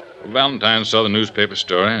 Well, Valentine saw the newspaper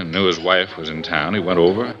story and knew his wife was in town. He went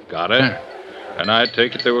over, got her, And I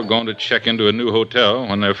take it they were going to check into a new hotel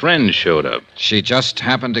when their friends showed up. She just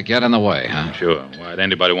happened to get in the way, huh? Sure. Why'd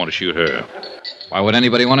anybody want to shoot her? Why would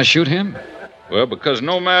anybody want to shoot him? Well, because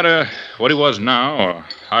no matter what he was now or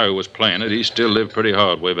how he was playing it, he still lived pretty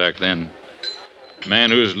hard way back then. A man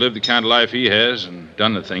who's lived the kind of life he has and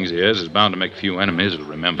done the things he has is bound to make a few enemies who'll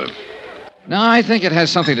remember. No, I think it has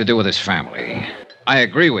something to do with his family. I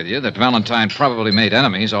agree with you that Valentine probably made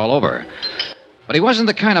enemies all over. But he wasn't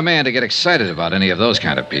the kind of man to get excited about any of those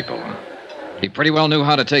kind of people. He pretty well knew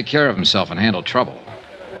how to take care of himself and handle trouble.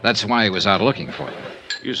 That's why he was out looking for them.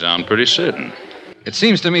 You sound pretty certain. It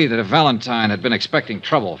seems to me that if Valentine had been expecting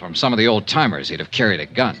trouble from some of the old-timers, he'd have carried a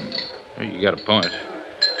gun. Well, you got a point.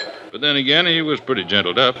 But then again, he was pretty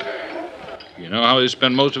gentled up. You know how he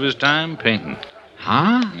spent most of his time? Painting.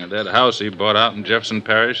 Huh? And that house he bought out in Jefferson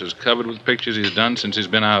Parish is covered with pictures he's done since he's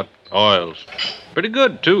been out. Oils. Pretty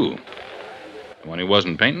good, too. When he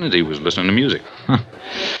wasn't painting, he was listening to music.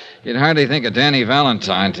 You'd hardly think of Danny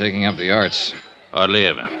Valentine taking up the arts. Hardly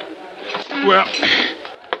ever. Well,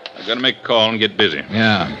 I gotta make a call and get busy.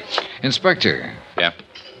 Yeah. Inspector. Yeah?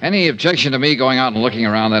 Any objection to me going out and looking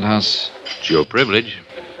around that house? It's your privilege.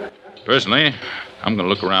 Personally, I'm gonna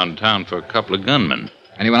look around town for a couple of gunmen.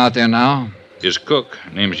 Anyone out there now? His cook,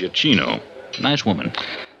 her name's Giacchino. Nice woman.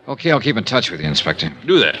 Okay, I'll keep in touch with you, Inspector.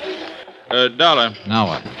 Do that. Dollar. Now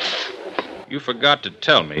what? You forgot to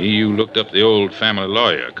tell me you looked up the old family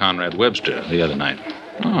lawyer, Conrad Webster, the other night.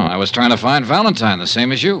 Oh, I was trying to find Valentine, the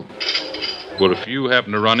same as you. Well, if you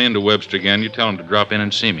happen to run into Webster again, you tell him to drop in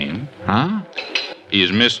and see me. Huh?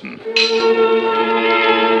 He's missing.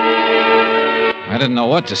 I didn't know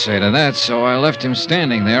what to say to that, so I left him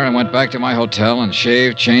standing there and went back to my hotel and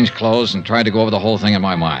shaved, changed clothes, and tried to go over the whole thing in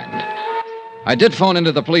my mind. I did phone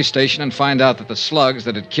into the police station and find out that the slugs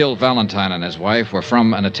that had killed Valentine and his wife were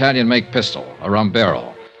from an Italian-make pistol, a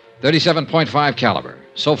Rumbero, 37.5 caliber.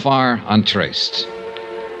 So far, untraced.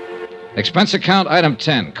 Expense account item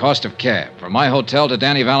 10, cost of cab, from my hotel to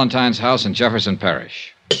Danny Valentine's house in Jefferson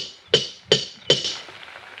Parish.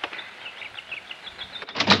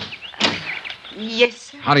 Yes,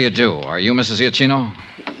 sir. How do you do? Are you Mrs. Giacchino?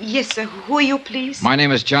 Yes, sir. Who are you, please? My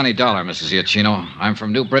name is Johnny Dollar, Mrs. Giacchino. I'm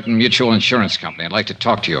from New Britain Mutual Insurance Company. I'd like to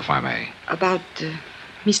talk to you, if I may. About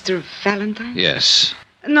Mr. Valentine? Yes.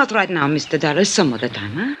 Not right now, Mr. Dollar. Some other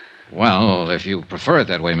time, huh? Well, if you prefer it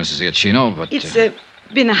that way, Mrs. Giacchino, but...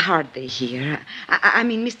 It's been a hard day here. I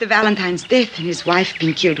mean, Mr. Valentine's death and his wife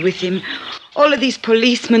being killed with him. All of these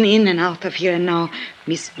policemen in and out of here, and now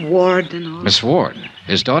Miss Ward and all. Miss Ward?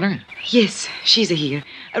 His daughter? Yes, she's here.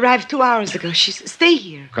 Arrived 2 hours ago. Stay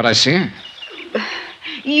here. Could I see her?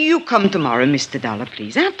 You come tomorrow, Mr. Dollar,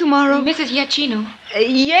 please. Tomorrow. Mrs. Giacchino.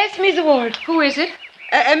 Yes, Miss Ward. Who is it?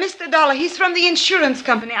 Mr. Dollar. He's from the insurance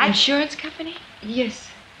company. Insurance company? Yes.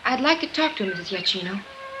 I'd like to talk to Mrs. Giacchino.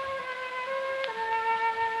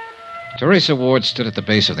 Teresa Ward stood at the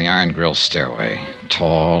base of the iron grill stairway,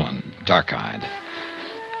 tall and dark-eyed.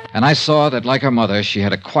 And I saw that, like her mother, she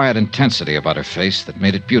had a quiet intensity about her face that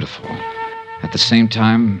made it beautiful. At the same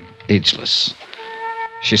time, ageless.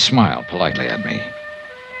 She smiled politely at me.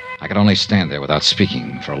 I could only stand there without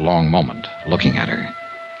speaking for a long moment, looking at her.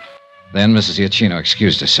 Then Mrs. Giacchino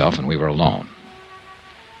excused herself, and we were alone.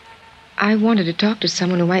 I wanted to talk to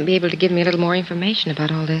someone who might be able to give me a little more information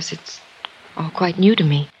about all this. It's all quite new to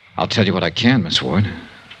me. I'll tell you what I can, Miss Ward.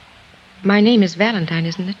 My name is Valentine,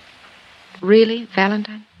 isn't it? Really,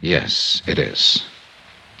 Valentine? Yes, it is.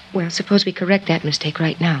 Well, suppose we correct that mistake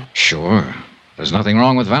right now. Sure. There's nothing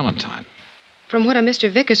wrong with Valentine. From what a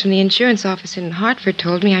Mr. Vickers from the insurance office in Hartford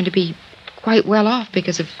told me, I'm to be quite well off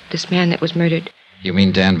because of this man that was murdered. You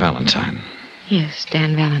mean Dan Valentine? Yes,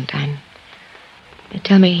 Dan Valentine. They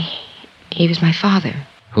tell me he was my father.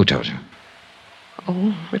 Who told you?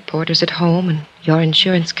 Oh, reporters at home and your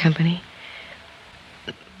insurance company.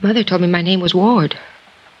 Mother told me my name was Ward.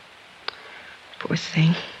 Poor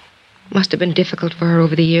thing. Must have been difficult for her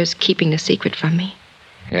over the years keeping the secret from me.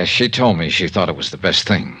 Yes, she told me she thought it was the best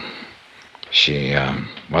thing. She,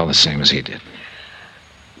 well, the same as he did.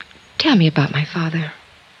 Tell me about my father.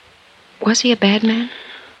 Was he a bad man?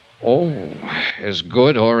 Oh, as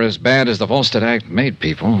good or as bad as the Volstead Act made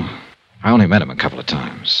people. I only met him a couple of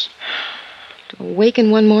times. To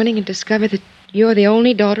awaken one morning and discover that you're the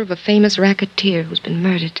only daughter of a famous racketeer who's been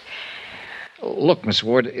murdered. Look, Miss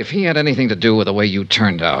Ward, if he had anything to do with the way you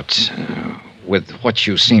turned out, with what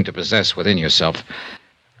you seem to possess within yourself,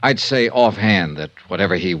 I'd say offhand that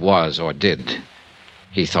whatever he was or did,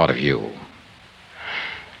 he thought of you.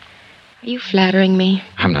 Are you flattering me?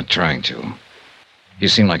 I'm not trying to. You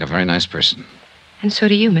seem like a very nice person. And so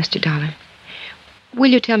do you, Mr. Dollar.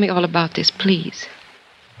 Will you tell me all about this, please?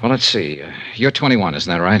 Well, let's see. You're 21,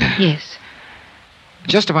 isn't that right? Yes.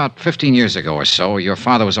 Just about 15 years ago or so, your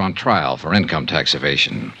father was on trial for income tax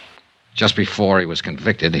evasion. Just before he was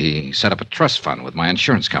convicted, he set up a trust fund with my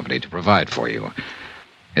insurance company to provide for you.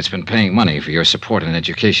 It's been paying money for your support and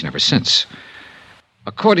education ever since.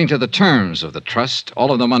 According to the terms of the trust,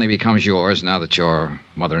 all of the money becomes yours now that your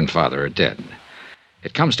mother and father are dead.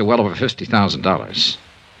 It comes to well over $50,000.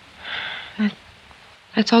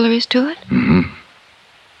 That's all there is to it? Mm-hmm.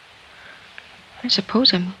 I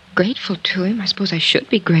suppose I'm grateful to him. I suppose I should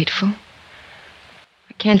be grateful.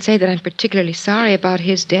 I can't say that I'm particularly sorry about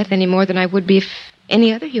his death any more than I would be if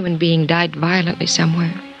any other human being died violently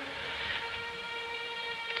somewhere.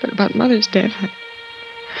 But about Mother's death,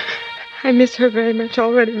 I miss her very much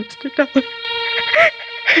already, Mr. Dollar.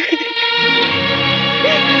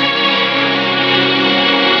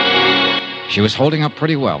 She was holding up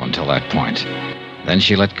pretty well until that point. Then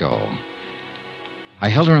she let go. I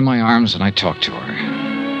held her in my arms and I talked to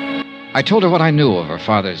her. I told her what I knew of her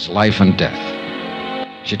father's life and death.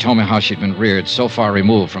 She told me how she'd been reared so far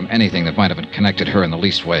removed from anything that might have connected her in the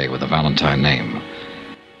least way with the Valentine name.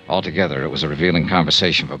 Altogether, it was a revealing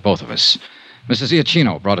conversation for both of us. Mrs.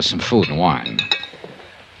 Iacchino brought us some food and wine.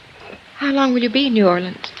 How long will you be in New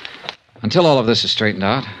Orleans? Until all of this is straightened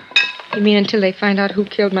out. You mean until they find out who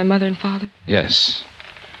killed my mother and father? Yes.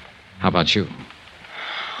 How about you?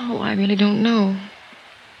 Oh, I really don't know.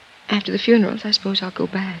 After the funerals, I suppose I'll go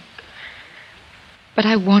back. But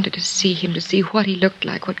I wanted to see him, to see what he looked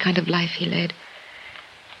like, what kind of life he led.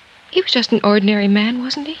 He was just an ordinary man,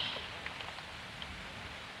 wasn't he?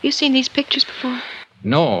 You seen these pictures before?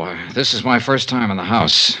 No, this is my first time in the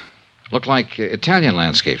house. Looked like Italian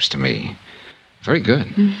landscapes to me. Very good.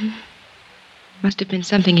 Mm-hmm. Must have been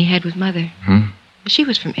something he had with Mother. She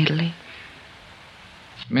was from Italy.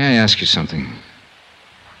 May I ask you something?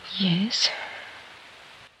 Yes.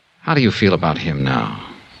 How do you feel about him now?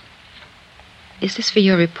 Is this for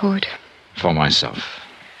your report? For myself.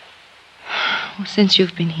 Well, since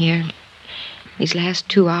you've been here, these last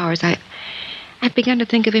 2 hours, I've begun to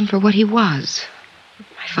think of him for what he was.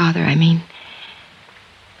 My father, I mean.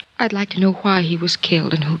 I'd like to know why he was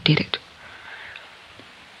killed and who did it.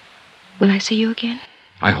 Will I see you again?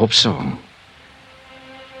 I hope so.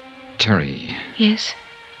 Terry. Yes?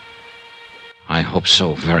 I hope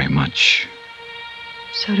so very much.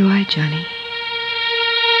 So do I, Johnny.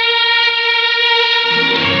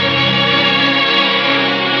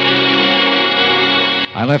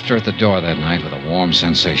 I left her at the door that night with a warm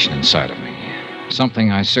sensation inside of me.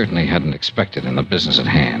 Something I certainly hadn't expected in the business at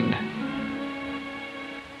hand.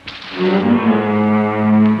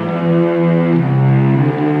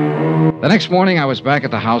 The next morning, I was back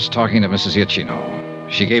at the house talking to Mrs.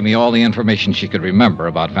 Iacchino. She gave me all the information she could remember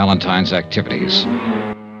about Valentine's activities.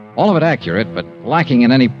 All of it accurate, but lacking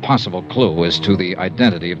in any possible clue as to the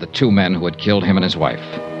identity of the two men who had killed him and his wife.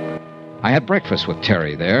 I had breakfast with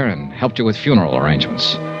Terry there and helped her with funeral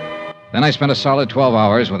arrangements. Then I spent a solid 12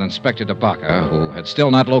 hours with Inspector DeBacca, who had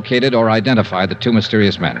still not located or identified the two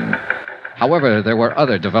mysterious men. However, there were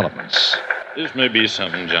other developments. This may be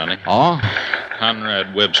something, Johnny. Oh?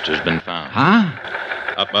 Conrad Webster's been found. Huh?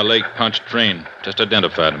 Up by Lake Pontchartrain. Just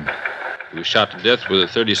identified him. He was shot to death with a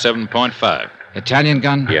 37.5. Italian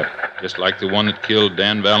gun? Yep. Just like the one that killed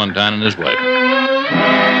Dan Valentine and his wife.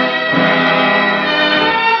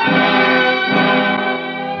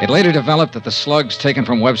 It later developed that the slugs taken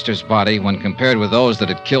from Webster's body, when compared with those that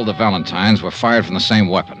had killed the Valentines, were fired from the same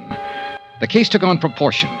weapon. The case took on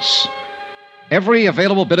proportions. Every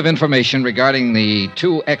available bit of information regarding the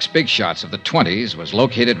two ex-big shots of the 20s was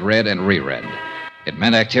located, read, and reread. It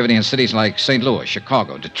meant activity in cities like St. Louis,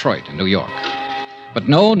 Chicago, Detroit, and New York. But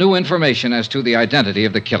no new information as to the identity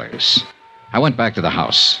of the killers. I went back to the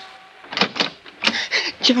house.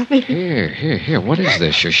 Johnny. Here. What is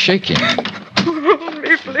this? You're shaking. Hold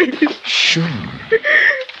me, please. Sure.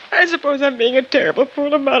 I suppose I'm being a terrible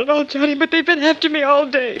fool about it all, Johnny, but they've been after me all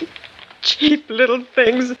day. Cheap little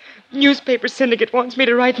things. Newspaper syndicate wants me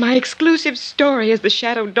to write my exclusive story as the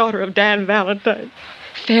shadowed daughter of Dan Valentine.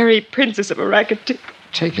 Fairy princess of a racketeer.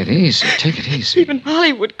 Take it easy. Even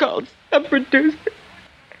Hollywood called some producer.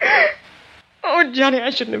 Oh, Johnny, I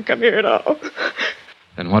shouldn't have come here at all.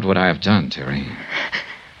 Then what would I have done, Terry?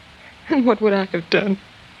 And what would I have done?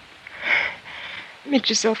 Make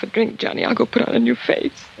yourself a drink, Johnny. I'll go put on a new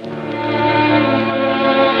face.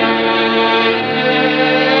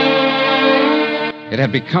 It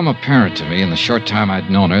had become apparent to me in the short time I'd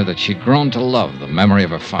known her that she'd grown to love the memory of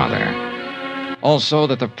her father. Also,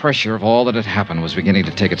 that the pressure of all that had happened was beginning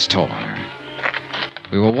to take its toll on her.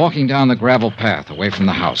 We were walking down the gravel path away from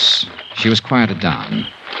the house. She was quieted down.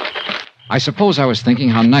 I suppose I was thinking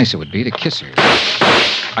how nice it would be to kiss her.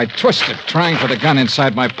 I twisted, trying for the gun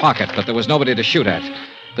inside my pocket, but there was nobody to shoot at.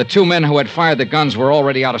 The two men who had fired the guns were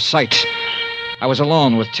already out of sight. I was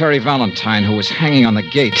alone with Terry Valentine, who was hanging on the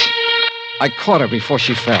gate. I caught her before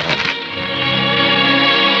she fell.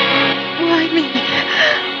 Why me?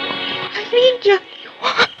 Why me,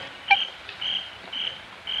 Johnny?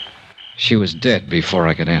 She was dead before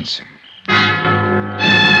I could answer.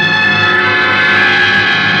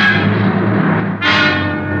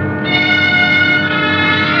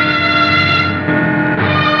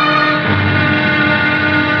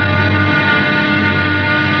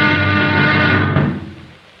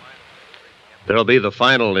 There'll be the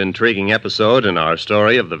final intriguing episode in our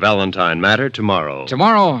story of the Valentine matter tomorrow.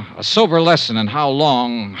 Tomorrow, a sober lesson in how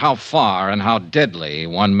long, how far, and how deadly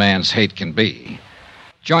one man's hate can be.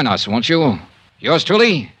 Join us, won't you? Yours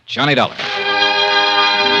truly, Johnny Dollar.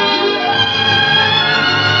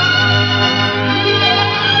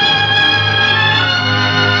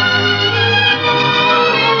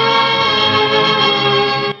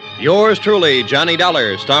 Yours truly, Johnny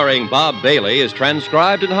Dollar, starring Bob Bailey, is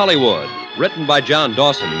transcribed in Hollywood. Written by John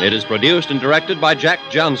Dawson, it is produced and directed by Jack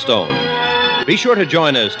Johnstone. Be sure to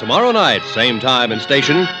join us tomorrow night, same time and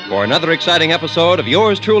station, for another exciting episode of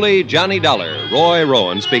Yours truly, Johnny Dollar. Roy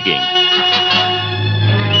Rowan speaking.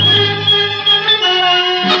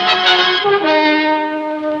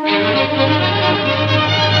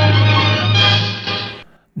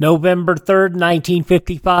 November 3rd,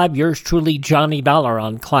 1955, yours truly, Johnny Dollar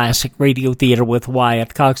on Classic Radio Theater with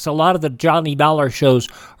Wyatt Cox. A lot of the Johnny Dollar shows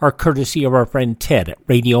are courtesy of our friend Ted at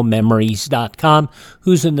RadioMemories.com,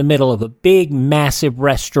 who's in the middle of a big, massive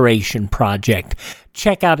restoration project.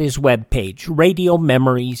 Check out his webpage,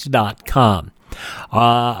 RadioMemories.com.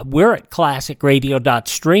 We're at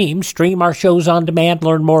classicradio.stream. Stream our shows on demand.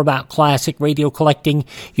 Learn more about classic radio collecting.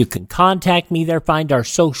 You can contact me there. Find our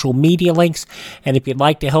social media links. And if you'd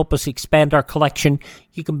like to help us expand our collection,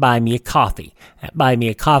 you can buy me a coffee. That Buy Me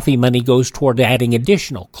a Coffee money goes toward adding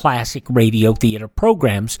additional classic radio theater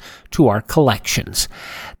programs to our collections.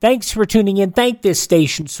 Thanks for tuning in. Thank this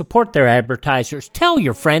station. Support their advertisers. Tell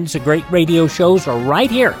your friends the great radio shows are right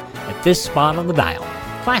here at this spot on the dial.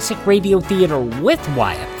 Classic Radio Theater with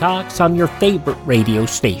Wyatt Cox on your favorite radio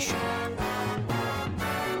station.